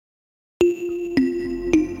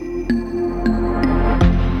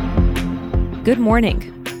Good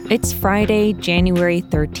morning. It's Friday, January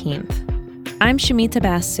 13th. I'm Shamita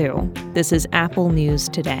Basu. This is Apple News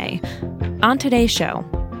Today. On today's show,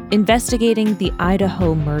 investigating the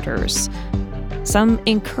Idaho murders, some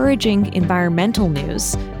encouraging environmental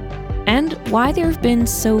news, and why there have been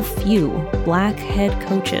so few black head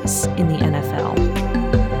coaches in the NFL.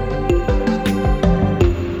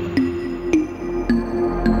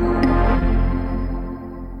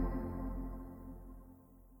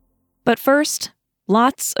 But first,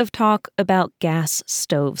 lots of talk about gas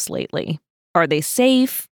stoves lately. Are they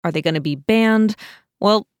safe? Are they going to be banned?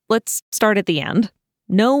 Well, let's start at the end.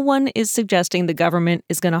 No one is suggesting the government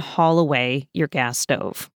is going to haul away your gas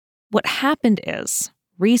stove. What happened is,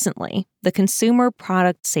 recently, the Consumer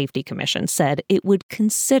Product Safety Commission said it would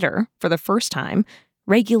consider, for the first time,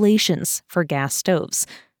 regulations for gas stoves,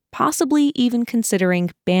 possibly even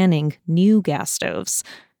considering banning new gas stoves.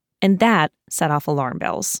 And that set off alarm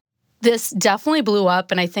bells. This definitely blew up,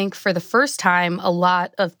 and I think for the first time, a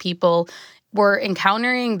lot of people were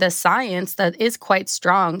encountering the science that is quite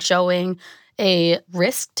strong, showing a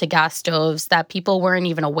risk to gas stoves that people weren't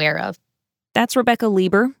even aware of. That's Rebecca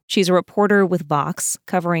Lieber. She's a reporter with Vox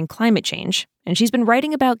covering climate change, and she's been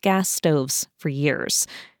writing about gas stoves for years.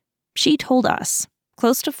 She told us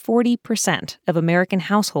close to 40% of American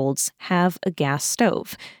households have a gas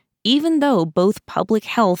stove, even though both public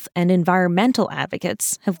health and environmental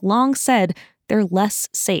advocates have long said they're less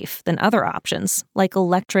safe than other options, like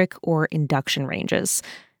electric or induction ranges.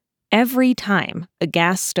 Every time a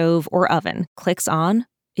gas stove or oven clicks on,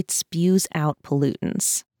 it spews out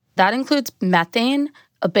pollutants. That includes methane,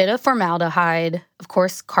 a bit of formaldehyde, of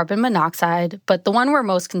course, carbon monoxide, but the one we're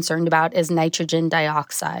most concerned about is nitrogen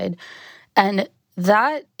dioxide. And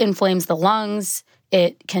that inflames the lungs,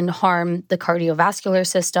 it can harm the cardiovascular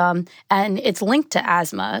system, and it's linked to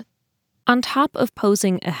asthma. On top of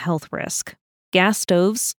posing a health risk, gas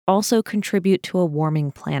stoves also contribute to a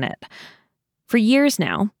warming planet. For years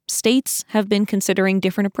now, states have been considering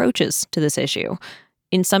different approaches to this issue.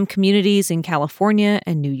 In some communities in California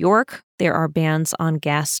and New York, there are bans on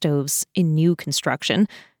gas stoves in new construction.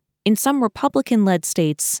 In some Republican-led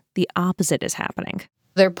states, the opposite is happening.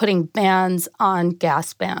 They're putting bans on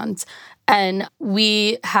gas bans. And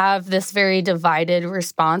we have this very divided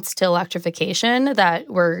response to electrification that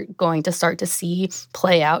we're going to start to see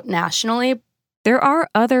play out nationally. There are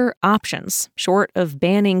other options, short of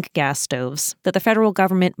banning gas stoves, that the federal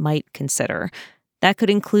government might consider. That could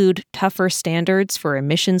include tougher standards for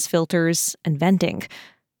emissions filters and venting.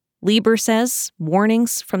 Lieber says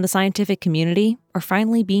warnings from the scientific community are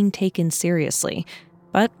finally being taken seriously,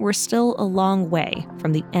 but we're still a long way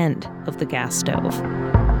from the end of the gas stove.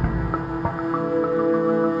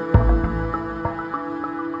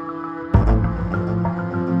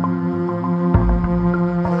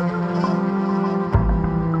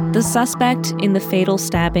 The suspect in the fatal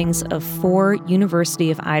stabbings of 4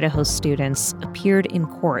 University of Idaho students appeared in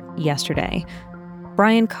court yesterday.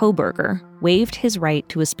 Bryan Kohberger waived his right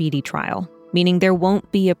to a speedy trial, meaning there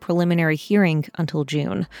won't be a preliminary hearing until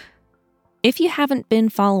June. If you haven't been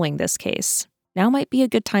following this case, now might be a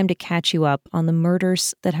good time to catch you up on the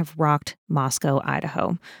murders that have rocked Moscow,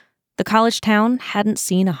 Idaho. The college town hadn't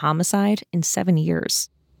seen a homicide in 7 years.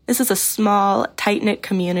 This is a small, tight-knit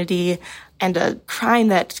community and a crime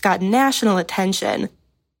that got national attention.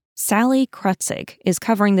 Sally Krutzig is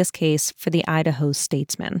covering this case for the Idaho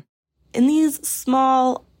Statesman. In these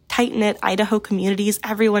small, tight-knit Idaho communities,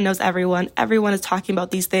 everyone knows everyone. Everyone is talking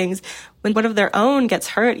about these things. When one of their own gets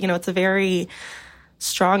hurt, it's a very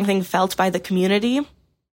strong thing felt by the community.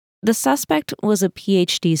 The suspect was a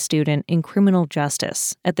PhD student in criminal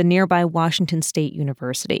justice at the nearby Washington State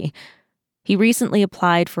University. He recently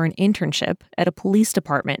applied for an internship at a police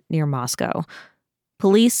department near Moscow.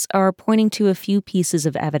 Police are pointing to a few pieces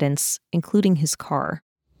of evidence, including his car.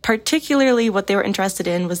 Particularly what they were interested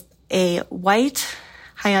in was a white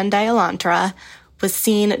Hyundai Elantra was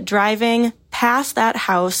seen driving past that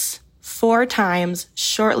house 4 times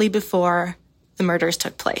shortly before the murders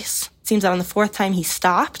took place. It seems that on the 4th time he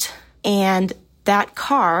stopped, and that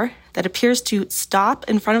car that appears to stop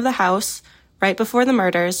in front of the house right before the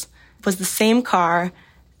murders was the same car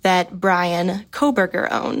that Bryan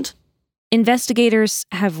Kohberger owned. Investigators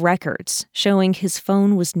have records showing his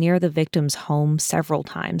phone was near the victim's home several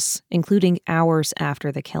times, including hours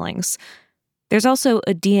after the killings. There's also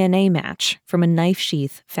a DNA match from a knife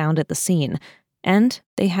sheath found at the scene, and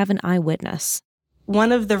they have an eyewitness.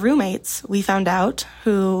 One of the roommates, we found out,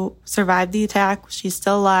 who survived the attack, she's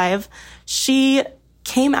still alive, she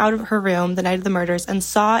came out of her room the night of the murders and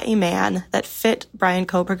saw a man that fit Bryan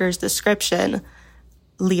Kohberger's description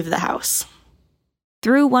leave the house.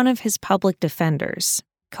 Through one of his public defenders,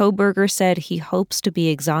 Kohberger said he hopes to be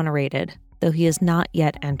exonerated, though he has not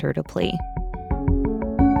yet entered a plea.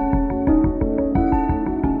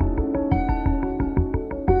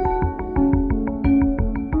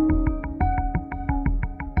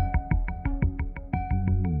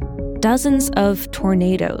 Dozens of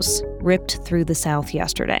tornadoes ripped through the South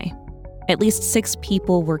yesterday. At least 6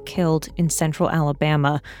 people were killed in central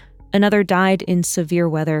Alabama. Another died in severe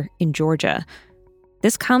weather in Georgia.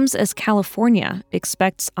 This comes as California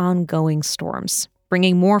expects ongoing storms,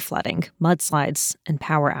 bringing more flooding, mudslides, and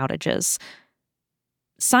power outages.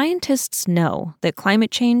 Scientists know that climate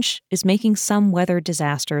change is making some weather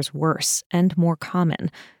disasters worse and more common,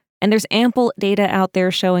 and there's ample data out there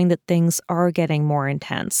showing that things are getting more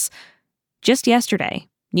intense. Just yesterday,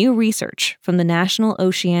 new research from the National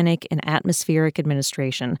Oceanic and Atmospheric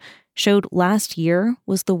Administration showed last year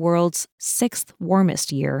was the world's 6th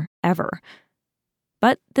warmest year ever.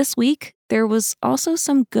 But this week, there was also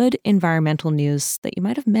some good environmental news that you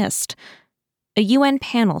might have missed. A UN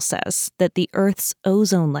panel says that the Earth's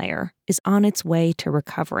ozone layer is on its way to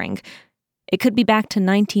recovering. It could be back to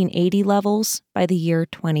 1980 levels by the year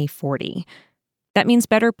 2040. That means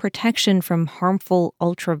better protection from harmful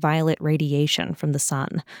ultraviolet radiation from the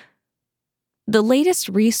sun. The latest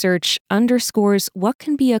research underscores what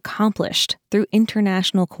can be accomplished through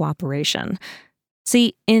international cooperation.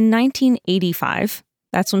 See, in 1985,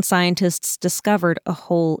 that's when scientists discovered a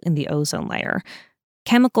hole in the ozone layer.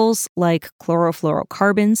 Chemicals like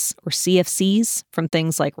chlorofluorocarbons, or CFCs, from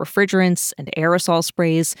things like refrigerants and aerosol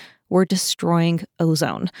sprays were destroying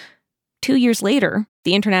ozone. 2 years later,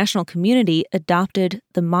 the international community adopted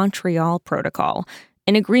the Montreal Protocol,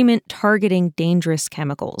 an agreement targeting dangerous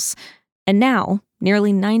chemicals. And now,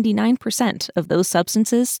 nearly 99% of those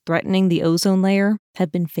substances threatening the ozone layer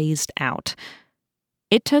have been phased out.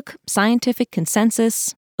 It took scientific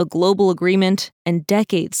consensus, a global agreement, and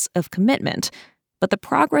decades of commitment, but the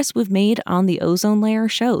progress we've made on the ozone layer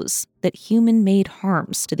shows that human-made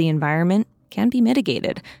harms to the environment can be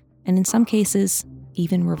mitigated, and in some cases,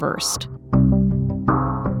 even reversed.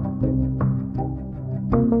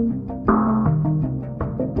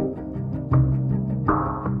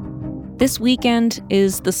 This weekend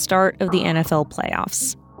is the start of the NFL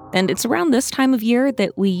playoffs, and it's around this time of year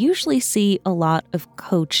that we usually see a lot of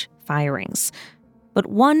coach firings. But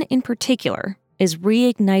one in particular is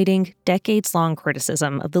reigniting decades-long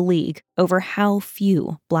criticism of the league over how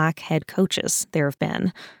few Black head coaches there have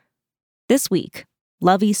been. This week,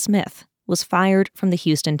 Lovie Smith was fired from the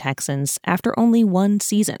Houston Texans after only 1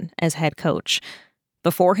 season as head coach.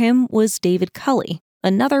 Before him was David Culley,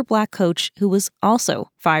 another Black coach who was also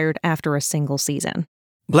fired after a single season.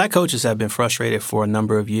 Black coaches have been frustrated for a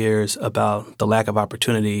number of years about the lack of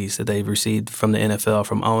opportunities that they've received from the NFL,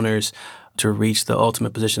 from owners, to reach the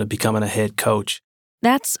ultimate position of becoming a head coach.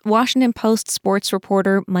 That's Washington Post sports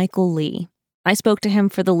reporter Michael Lee. I spoke to him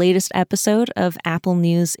for the latest episode of Apple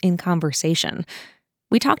News in Conversation.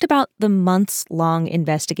 We talked about the months-long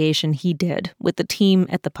investigation he did with the team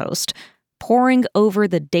at the Post, poring over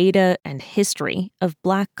the data and history of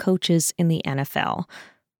Black coaches in the NFL.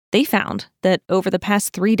 They found that over the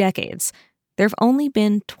past 3 decades, there have only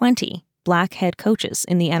been 20 Black head coaches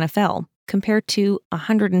in the NFL compared to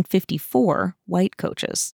 154 white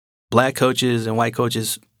coaches. Black coaches and white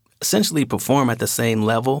coaches essentially perform at the same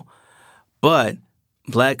level, but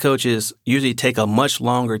Black coaches usually take a much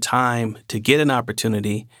longer time to get an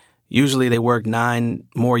opportunity. Usually they work 9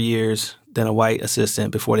 more years than a white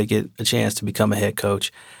assistant before they get a chance to become a head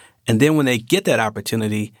coach. And then when they get that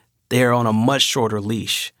opportunity, they're on a much shorter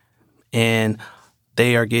leash, and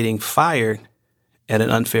they are getting fired at an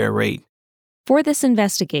unfair rate. For this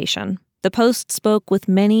investigation, the Post spoke with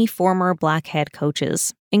many former Black head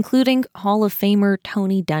coaches, including Hall of Famer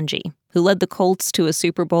Tony Dungy, who led the Colts to a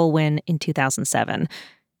Super Bowl win in 2007.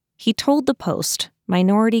 He told the Post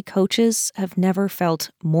minority coaches have never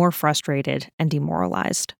felt more frustrated and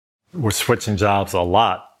demoralized. We're switching jobs a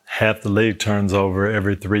lot. Half the league turns over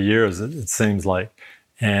every 3 years, it seems like.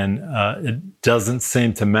 And it doesn't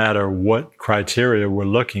seem to matter what criteria we're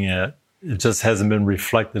looking at. It just hasn't been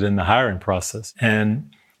reflected in the hiring process.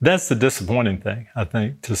 And that's the disappointing thing, I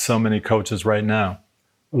think, to so many coaches right now.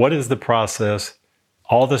 What is the process?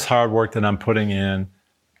 All this hard work that I'm putting in,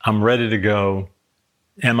 I'm ready to go.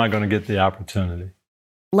 Am I going to get the opportunity?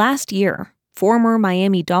 Last year, former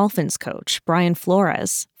Miami Dolphins coach Brian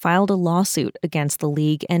Flores filed a lawsuit against the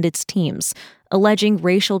league and its teams, alleging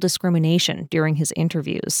racial discrimination during his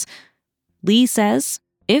interviews. Lee says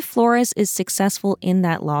If Flores is successful in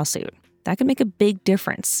that lawsuit, that could make a big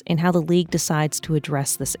difference in how the league decides to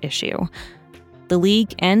address this issue. The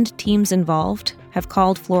league and teams involved have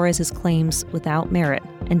called Flores' claims without merit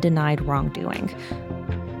and denied wrongdoing.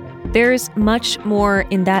 There's much more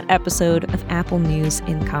in that episode of Apple News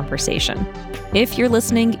in Conversation. If you're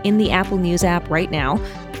listening in the Apple News app right now,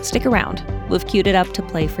 stick around. We've queued it up to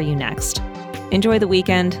play for you next. Enjoy the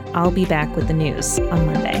weekend. I'll be back with the news on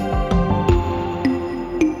Monday.